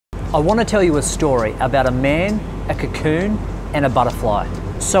I want to tell you a story about a man, a cocoon, and a butterfly.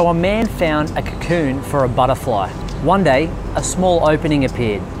 So a man found a cocoon for a butterfly. One day, a small opening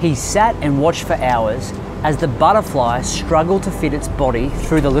appeared. He sat and watched for hours as the butterfly struggled to fit its body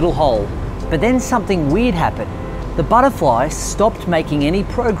through the little hole. But then something weird happened. The butterfly stopped making any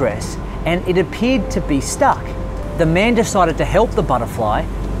progress and it appeared to be stuck. The man decided to help the butterfly,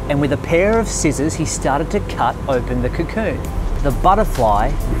 and with a pair of scissors he started to cut open the cocoon. The butterfly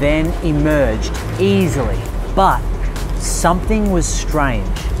then emerged easily, but something was strange.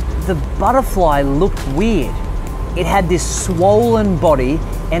 The butterfly looked weird. It had this swollen body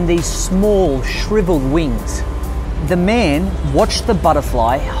and these small shriveled wings. The man watched the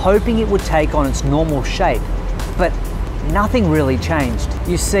butterfly, hoping it would take on its normal shape, but nothing really changed.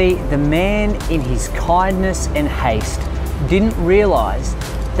 You see, the man in his kindness and haste didn't realize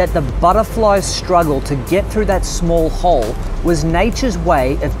that the butterfly's struggle to get through that small hole was nature's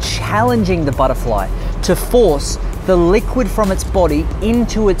way of challenging the butterfly to force the liquid from its body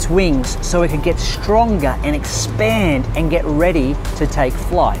into its wings so it could get stronger and expand and get ready to take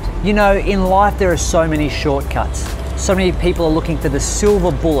flight. You know, in life there are so many shortcuts. So many people are looking for the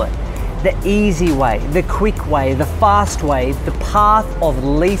silver bullet, the easy way, the quick way, the fast way, the path of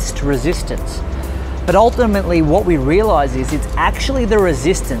least resistance. But ultimately what we realize is it's actually the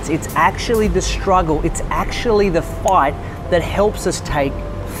resistance, it's actually the struggle, it's actually the fight that helps us take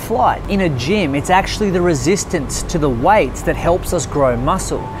flight. In a gym, it's actually the resistance to the weights that helps us grow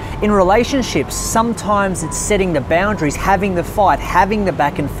muscle. In relationships, sometimes it's setting the boundaries, having the fight, having the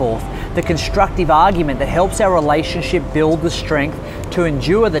back and forth, the constructive argument that helps our relationship build the strength to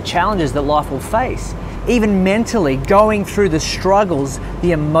endure the challenges that life will face. Even mentally, going through the struggles,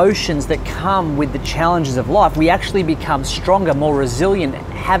 the emotions that come with the challenges of life, we actually become stronger, more resilient,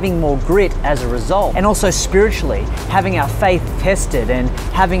 having more grit as a result. And also spiritually, having our faith tested and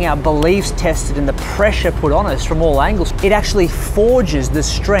having our beliefs tested and the pressure put on us from all angles, it actually forges the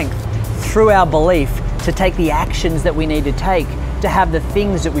strength through our belief to take the actions that we need to take to have the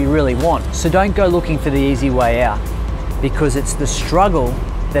things that we really want. So don't go looking for the easy way out, because it's the struggle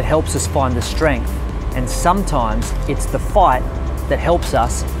that helps us find the strength. And sometimes it's the fight that helps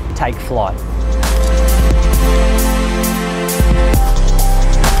us take flight.